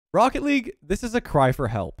Rocket League, this is a cry for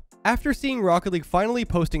help. After seeing Rocket League finally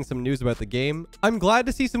posting some news about the game, I'm glad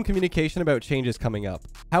to see some communication about changes coming up.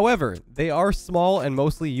 However, they are small and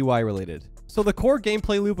mostly UI related, so the core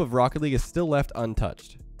gameplay loop of Rocket League is still left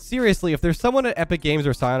untouched. Seriously, if there's someone at Epic Games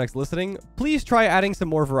or Psyonix listening, please try adding some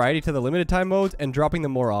more variety to the limited time modes and dropping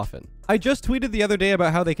them more often. I just tweeted the other day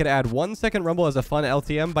about how they could add 1 second rumble as a fun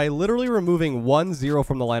LTM by literally removing 1-0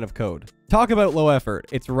 from the line of code. Talk about low effort,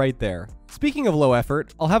 it's right there. Speaking of low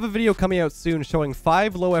effort, I'll have a video coming out soon showing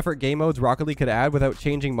 5 low effort game modes Rocket League could add without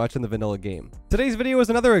changing much in the vanilla game. Today's video is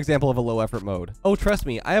another example of a low effort mode. Oh, trust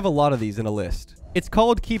me, I have a lot of these in a list. It's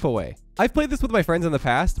called Keep Away. I've played this with my friends in the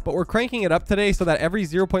past, but we're cranking it up today so that every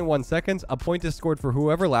 0.1 seconds, a point is scored for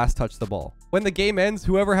whoever last touched the ball. When the game ends,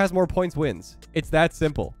 whoever has more points wins. It's that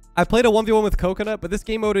simple. I played a 1v1 with Coconut, but this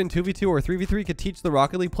game mode in 2v2 or 3v3 could teach the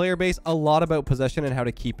Rocket League player base a lot about possession and how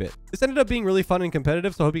to keep it. This ended up being really fun and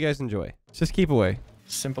competitive, so I hope you guys enjoy. It's just Keep Away.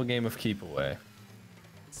 Simple game of Keep Away.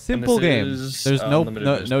 Simple game. There's no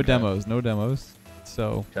demos. No demos.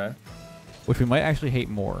 So, okay. Which we might actually hate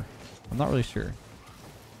more. I'm not really sure.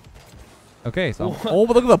 Okay, so oh,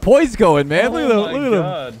 but look at the points going, man. Oh look at them.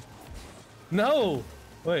 God. No.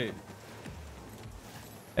 Wait.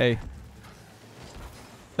 Hey.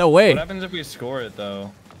 No way. What happens if we score it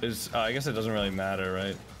though? I guess it doesn't really matter,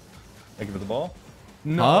 right? I give it the ball?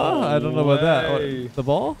 No. I don't know about that. What, the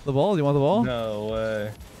ball? The ball? Do you want the ball? No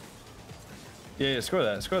way. Yeah, score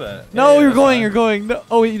that. Score that. No, yeah, you're going. You're going. No.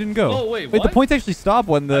 Oh, wait, you didn't go. Oh, wait, wait, the points actually stop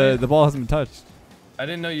when the ball hasn't been touched. I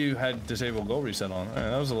didn't know you had disabled goal reset on. All right,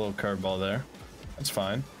 that was a little curveball there. That's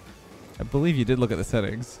fine. I believe you did look at the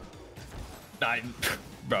settings.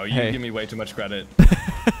 Bro, you give me way too much credit.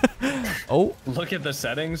 Oh. Look at the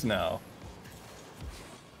settings now.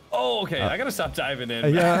 Oh, okay. I gotta stop diving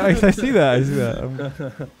in. Yeah, I see that. I see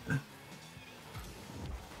that.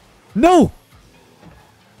 No.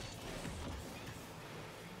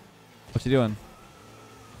 What you doing?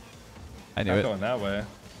 I knew it. Not going that way.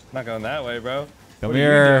 Not going that way, bro. Come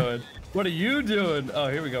here. Doing? What are you doing? Oh,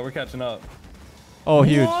 here we go. We're catching up. Oh,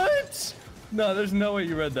 huge. What? No, there's no way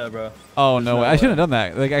you read that, bro. Oh, no way. I shouldn't have done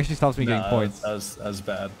that. Like, actually stops me getting points. That was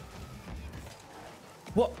bad.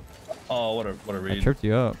 What? Oh, what a read. I tripped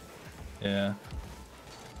you up. Yeah.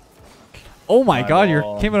 Oh my God, you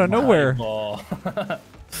came out of nowhere.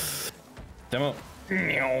 Demo.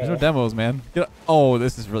 There's no demos, man. Oh,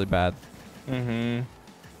 this is really bad. Mm-hmm.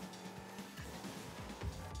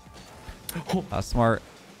 That's smart.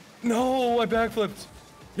 No, I backflipped.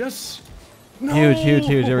 Yes. No. Huge, huge,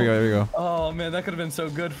 huge. There we go. There we go. Oh man, that could have been so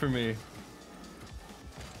good for me.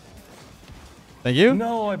 Thank you.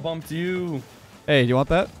 No, I bumped you. Hey, do you want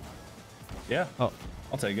that? Yeah. Oh,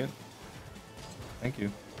 I'll take it. Thank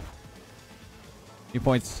you. Few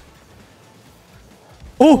points.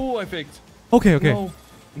 Oh, I faked. Okay, okay.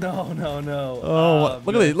 No, no, no. Oh,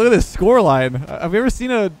 look at this score line. Have you ever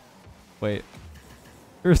seen a? Wait.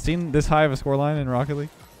 You ever seen this high of a score line in Rocket League?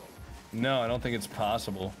 No, I don't think it's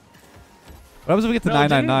possible. What happens if we get to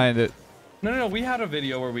 999? No. We had a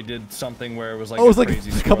video where we did something where it was like it was like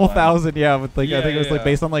crazy a couple thousand, yeah. With like yeah, I think it was like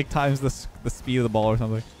based on like times the speed of the ball or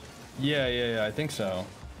something. Yeah. I think so.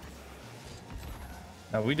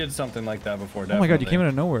 No, we did something like that before. Oh my God, you came out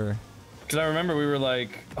of nowhere. Because I remember we were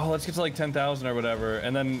like, oh, let's get to like 10,000 or whatever,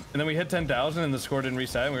 and then we hit 10,000 and the score didn't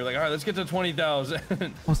reset, and we were like, all right, let's get to 20,000.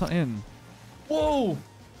 Oh, it's not in. Whoa!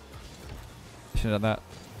 I should have done that.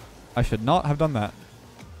 I should not have done that.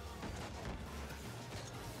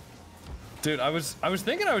 Dude, I was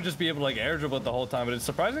thinking I would just be able to like air dribble it the whole time, but it's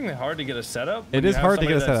surprisingly hard to get a setup. It is hard to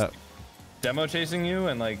get a setup. Demo chasing you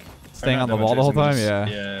and like staying on the ball the whole time, yeah.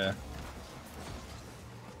 Yeah.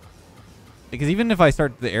 Because even if I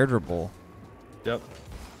start the air dribble, yep,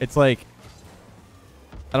 it's like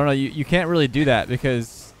I don't know. You can't really do that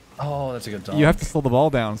because that's a good dunk. You have to slow the ball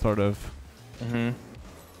down, sort of. Mm-hmm.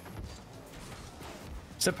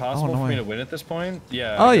 Is it possible for me to win at this point?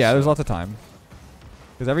 Yeah. Oh yeah, there's lots of time.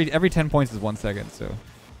 Because every 10 points is 1 second, so.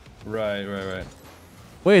 Right.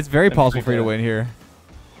 Wait, it's very possible for you to win here.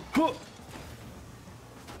 No.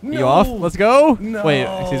 You off? Let's go. No. Wait,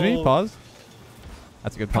 excuse me. Pause.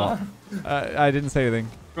 That's a good pause. I didn't say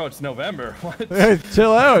anything. Bro, it's November. What? Hey,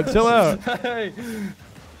 chill out. Chill out. Hey.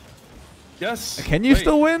 Yes. Can you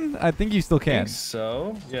still win? I think you still can. I think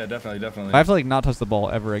so. Yeah, definitely. I have to like not touch the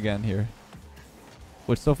ball ever again here.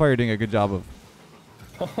 Which so far you're doing a good job of.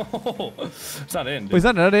 Oh, it's not in. Dude. Wait, is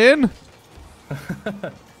that not in?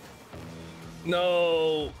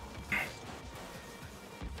 No.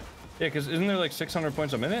 Yeah, because isn't there like 600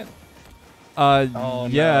 points a minute?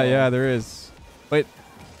 Yeah, there is. Wait,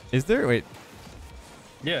 is there? Wait.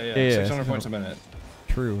 Yeah, 600 points a minute.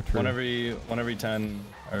 True. One every 10.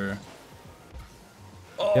 Or...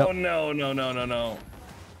 Oh, Yep. no.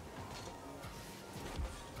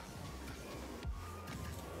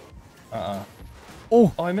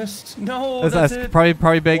 Oh, I missed. No, that's it.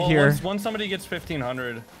 probably big here. Once somebody gets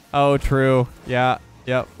 1,500. Oh, true. Yeah.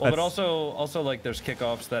 Yep. Well, but also like there's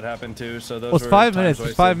kickoffs that happen too. So those. Well, it's 5 minutes.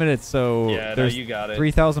 It's 5 minutes. So yeah, there's you got it.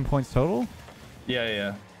 3,000 points total.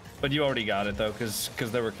 Yeah. But you already got it though, because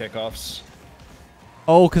there were kickoffs.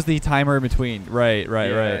 Oh, because the timer in between. Right.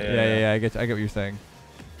 Yeah. I get what you're saying.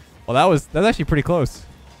 Well, that's actually pretty close.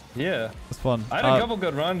 Yeah. It's fun. I had a couple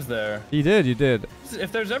good runs there. You did.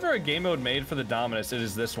 If there's ever a game mode made for the Dominus, it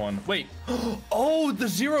is this one. Wait. Oh, the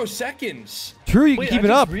 0 seconds. True, you can keep it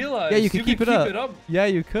up. Realized Yeah, you can keep it up. Yeah,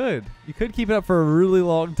 you could. You could keep it up for a really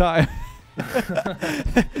long time.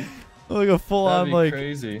 Like a full on like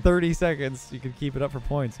crazy. 30 seconds. You can keep it up for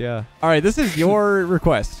points. Yeah. All right, this is your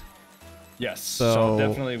request. Yes. So I'll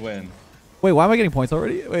definitely win. Wait, why am I getting points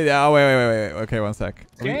already? Wait. Okay, 1 sec.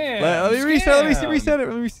 Let me reset. Let me reset it.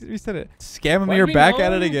 Let me reset it. Scammer back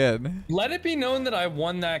at it again. Let it be known that I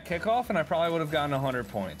won that kickoff, and I probably would have gotten 100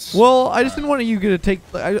 points. Well, I just didn't want you to take.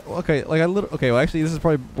 Okay. Well, actually, this is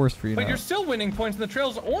probably worse for you. But now. you're still winning points, and the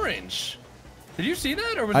trail's orange. Did you see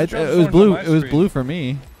that, or was it was blue? It was blue for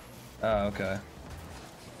me. Oh, okay.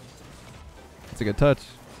 That's a good touch.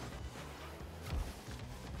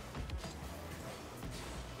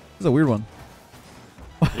 This is a weird one.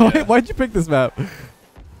 Yeah. Why'd you pick this map?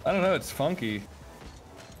 I don't know. It's funky.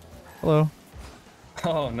 Hello.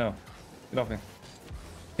 Oh, no. Get off me. You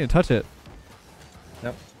can't touch it.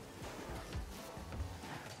 Yep.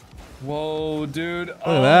 Whoa, dude. Look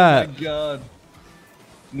at that. Oh, my God.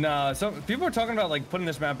 Nah, some people are talking about, like, putting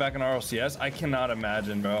this map back in RLCS. I cannot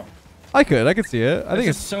imagine, bro. I could see it. I think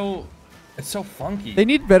it's so... It's so funky. They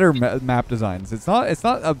need better map designs. It's not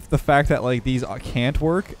the fact that like these can't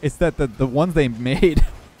work. It's that the ones they made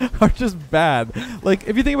are just bad. Like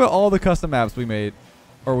if you think about all the custom maps we made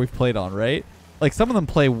or we've played on, right? Like some of them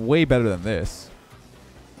play way better than this.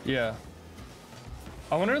 Yeah.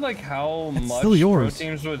 I wonder like how much pro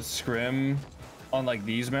teams would scrim on like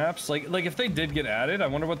these maps. Like if they did get added, I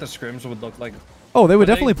wonder what the scrims would look like. Oh, they would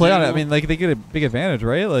definitely play on it. I mean, like they get a big advantage,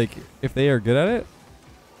 right? Like if they are good at it.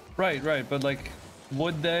 Right. But like,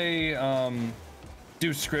 would they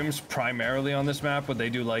do scrims primarily on this map? Would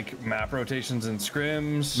they do like map rotations and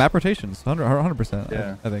scrims? Map rotations, 100%.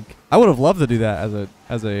 Yeah. I think I would have loved to do that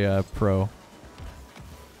as a pro.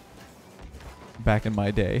 Back in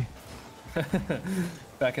my day.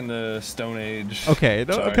 Back in the Stone Age. Okay,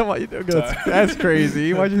 no, come on, that's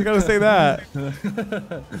crazy. Why'd you gotta say that?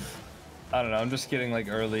 I don't know. I'm just getting like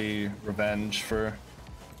early revenge for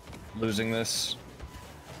losing this.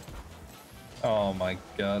 Oh my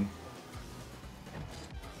God.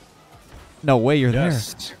 No way you're there.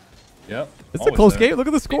 Yep. It's a close game. Look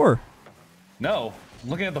at the score. No, I'm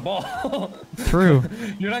looking at the ball. True.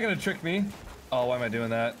 You're not gonna trick me. Oh, why am I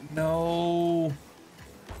doing that? No.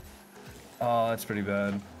 Oh, that's pretty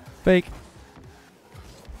bad. Fake.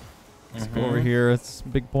 Let's go over here. It's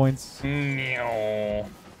big points. The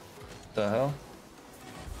hell?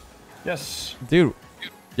 Yes. Dude.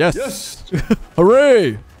 Yes. Yes.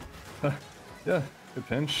 Hooray. Yeah, good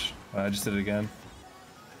pinch. I just did it again.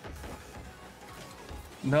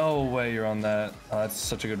 No way you're on that. Oh, that's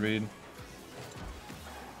such a good read.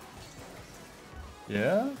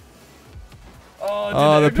 Yeah?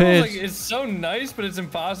 Oh, dude, the pitch. Like, it's so nice, but it's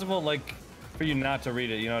impossible, like, for you not to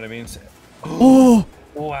read it. You know what I mean? Oh!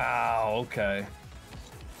 Wow, okay.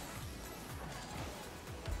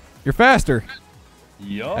 You're faster.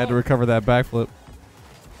 Yup. Had to recover that backflip.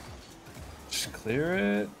 Just clear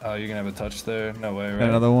it. Oh, you're gonna have a touch there. No way, right?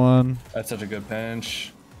 Another one. That's such a good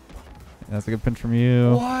pinch. That's a good pinch from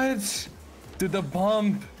you. What? Dude, the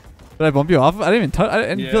bump. Did I bump you off? I didn't even touch. I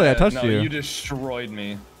didn't feel like I touched you. No, you destroyed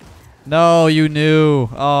me. No, you knew.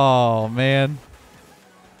 Oh man.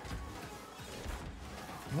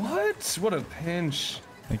 What? What a pinch.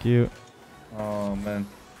 Thank you. Oh man.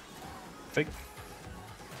 Fake.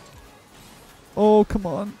 Oh, come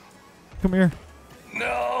on. Come here.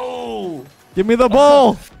 No. Give me the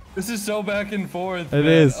ball. This is so back and forth. It man.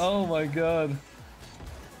 is. Oh my God.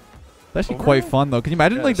 It's actually quite fun though. Can you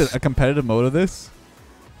imagine like a competitive mode of this?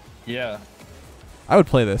 Yeah. I would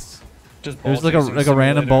play this. Just there's like a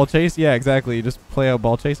random ball chase. Yeah, exactly. You just play out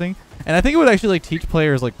ball chasing, and I think it would actually like teach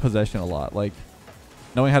players like possession a lot, like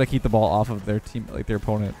knowing how to keep the ball off of their team, like their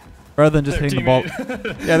opponent, rather than just hitting the ball.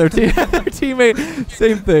 Yeah, their teammate.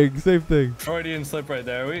 Same thing. Freudian slip right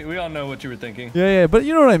there. We all know what you were thinking. Yeah, but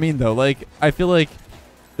you know what I mean though. Like I feel like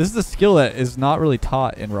this is a skill that is not really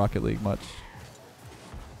taught in Rocket League much.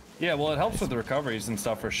 Yeah, well, it helps with the recoveries and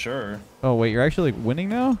stuff for sure. Oh, wait, you're actually like winning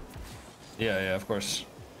now? Yeah, of course.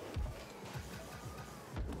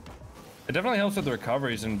 It definitely helps with the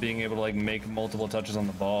recoveries and being able to like make multiple touches on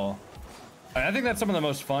the ball. I think that's some of the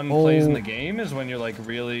most fun plays in the game is when you're like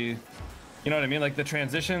really, you know what I mean? Like the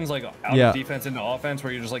transitions like out of defense into offense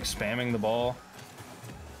where you're just like spamming the ball.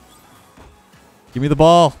 Give me the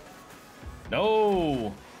ball.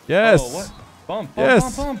 No. Yes. Oh, what? Bump.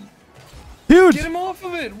 Bump. Huge. Get him off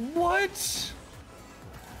of it. What?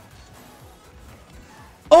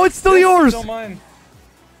 Oh, it's still yours. Still mine.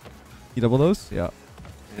 You double those? Yeah.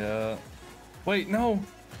 Yeah. Wait, no.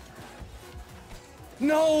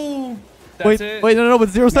 No. Wait, no, but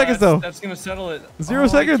 0 seconds though. That's gonna settle it. 0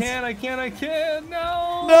 seconds. I can't.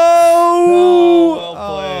 No. No.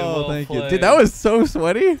 Well played. Thank you, dude. That was so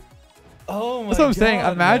sweaty. Oh my god. That's what I'm saying.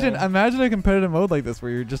 Imagine a competitive mode like this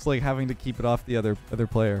where you're just like having to keep it off the other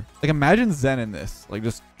player. Like imagine Zen in this, like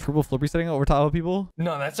just triple flippy setting over top of people.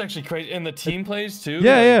 No, that's actually crazy. And the team plays too.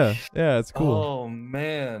 Yeah, it's cool. Oh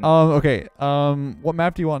man. Okay. What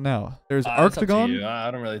map do you want now? There's Arctagon. I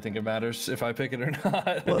don't really think it matters if I pick it or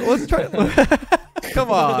not. Let's try.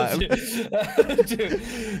 Come on. Dude,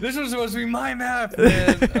 this was supposed to be my map,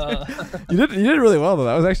 man. You did really well though.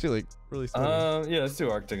 That was actually like really steady. Yeah, let's do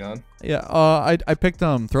Arctagon. Yeah, I picked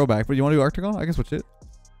Throwback, but you want to do Arctagon? I can switch it.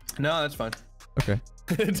 No, that's fine. Okay.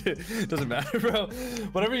 It doesn't matter, bro.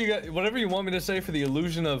 Whatever you want me to say for the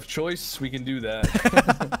illusion of choice, we can do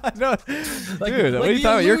that. No, like, dude, what are you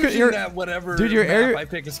talking about? You're that whatever dude, your map I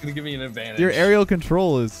pick is gonna give me an advantage. Your aerial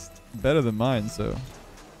control is better than mine, so.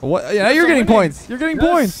 What? Yeah, you're getting points. You're getting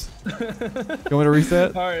points. You want me to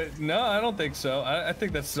reset? All right. No, I don't think so. I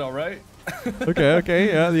think that's all right. Okay.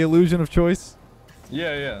 Yeah, the illusion of choice.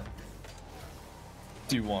 Yeah.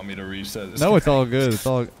 Do you want me to reset this? No, it's all good. It's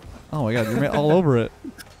all. Oh my god, you're all over it.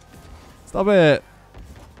 Stop it.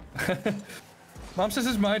 Mom says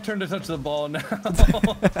it's my turn to touch the ball now.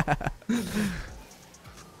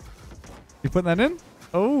 You putting that in?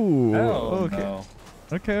 Oh. Okay. No.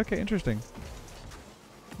 Okay. Interesting.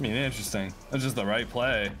 I mean, interesting. That's just the right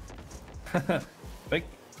play. Fake.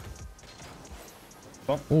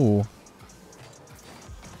 Ooh.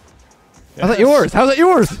 Yes. How's that yours? How's that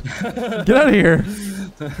yours? Get out of here.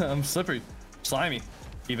 I'm slippery. Slimy.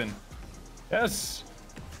 Even. Yes.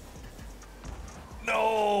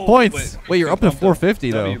 No. Points. Wait, you're up to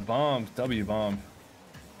 450 though. W bomb.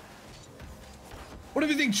 What do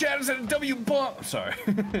you think Chad is at a W bomb? Sorry.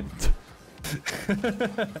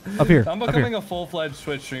 Up here. I'm becoming a full-fledged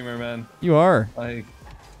Twitch streamer, man. You are. Like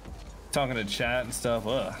talking to chat and stuff.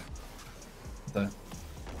 Ugh.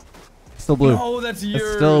 Still blue. No, that's yours.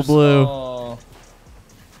 It's still blue. Oh,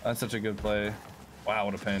 that's such a good play. Wow,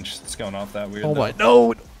 what a pinch. It's going off that weird. Oh my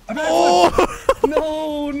no.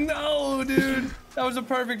 Oh. No, dude. That was a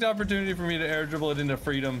perfect opportunity for me to air dribble it into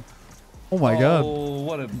freedom. Oh my god. Oh,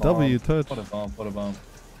 what a bomb. W touch. What a bomb.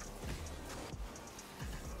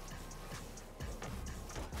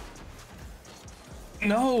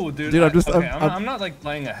 No, dude. I'm not like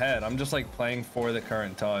playing ahead. I'm just like playing for the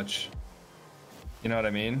current touch. You know what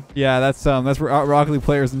I mean? Yeah, that's Rocket League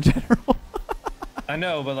players in general. I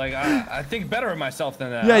know, but like I think better of myself than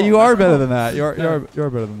that. Yeah, you are better than that. You're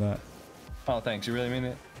better than that. Oh, thanks. You really mean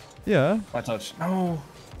it? Yeah. My touch. No.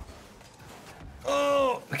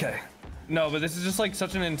 Oh, okay. No, but this is just like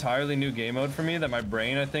such an entirely new game mode for me that my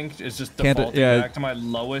brain, I think, is just defaulting back to my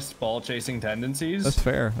lowest ball chasing tendencies. That's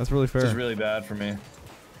fair. That's really fair. Which is really bad for me.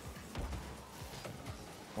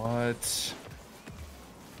 What?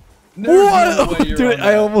 What? No dude,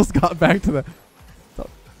 I almost got back to that.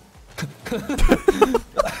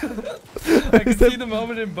 I can see the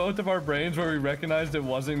moment in both of our brains where we recognized it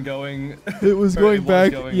wasn't going. It was going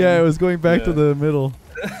back. Yeah, it was going back to the middle.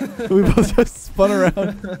 We both just spun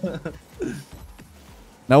around.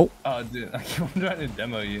 Nope. Oh, dude, I'm trying to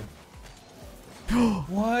demo you.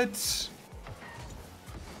 What?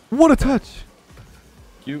 What a touch.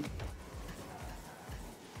 Cute.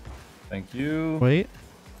 Thank you. Wait.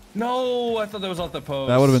 No, I thought that was off the post.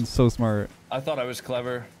 That would have been so smart. I thought I was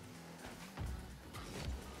clever.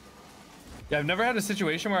 Yeah, I've never had a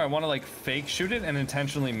situation where I want to like fake shoot it and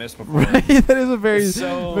intentionally miss before. Right, that is a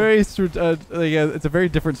it's a very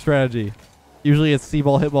different strategy. Usually it's see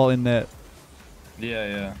ball, hit ball in net.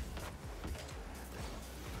 Yeah.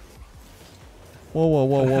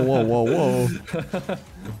 Whoa.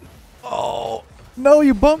 Oh no,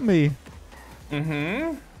 you bumped me.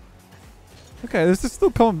 Mm-hmm. Okay, this is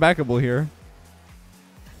still coming backable here.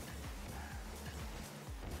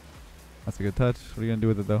 That's a good touch. What are you gonna do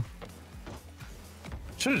with it though?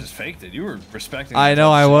 Should have just faked it. You were respecting. I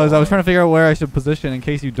know I was. I was trying to figure out where I should position in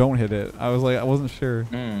case you don't hit it. I was like, I wasn't sure.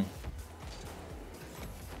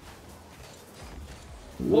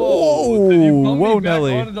 Whoa! Did you bump Whoa, me back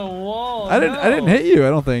Nelly! onto the wall? I didn't hit you.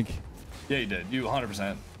 I don't think. Yeah, you did. You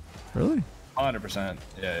 100%. Really? 100%.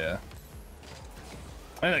 Yeah.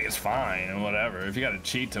 I think it's fine and whatever. If you got to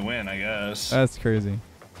cheat to win, I guess. That's crazy.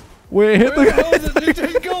 Wait, hit Where the hell the did you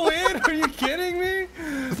just go in? Are you kidding me?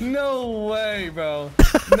 No way, bro.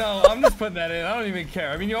 No, I'm just putting that in. I don't even care.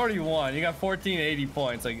 I mean, you already won. You got 1480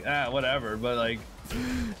 points. Like, whatever. But like,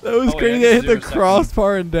 that was crazy. I hit the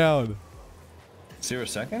crossbar and down. 0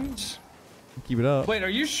 seconds? Keep it up. Wait, are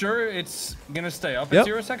you sure it's gonna stay up at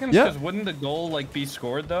 0 seconds? Yep. Because wouldn't the goal like be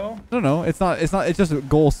scored though? No, it's not. It's just a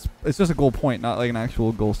goal. It's just a goal point, not like an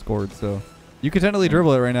actual goal scored. So you could technically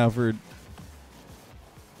dribble it right now for.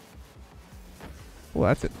 Well,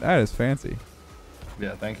 that's it. That is fancy.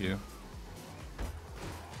 Yeah, thank you.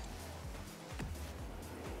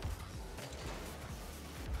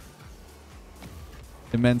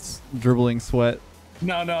 Immense dribbling sweat.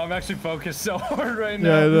 No, I'm actually focused so hard right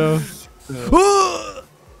now. Yeah, I know.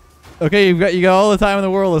 Okay, you got all the time in the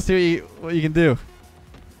world. Let's see what you can do.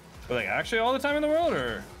 But like actually all the time in the world,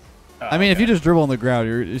 or? Oh, I mean, if you just dribble on the ground,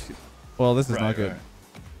 you're well, this is not good.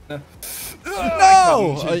 Right.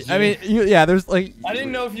 No! I mean, there's like. I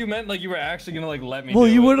didn't know if you meant like you were actually gonna like let me. Well,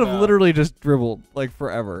 do you it, would have literally just dribbled like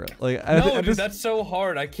forever. Like no, dude, that's so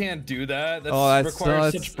hard. I can't do that. That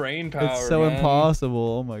requires such brain power. It's so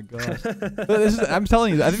impossible. Oh my god. I'm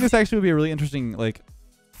telling you, I think this actually would be a really interesting, like,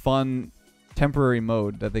 fun, temporary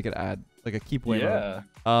mode that they could add, like a keep away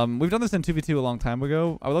mode. We've done this in 2v2 a long time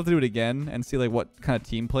ago. I would love to do it again and see like what kind of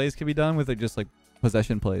team plays could be done with like just like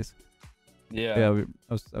possession plays. Yeah,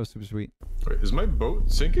 that was super sweet. Wait, is my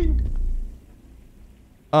boat sinking?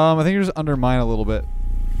 I think you're just under mine a little bit.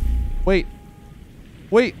 Wait.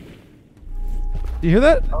 Do you hear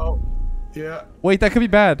that? Oh, yeah. Wait, that could be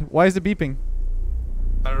bad. Why is it beeping?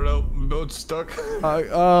 I don't know. My boat's stuck.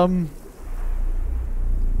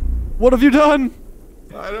 What have you done?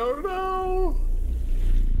 I don't know.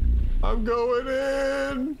 I'm going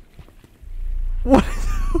in. What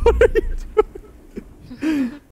are you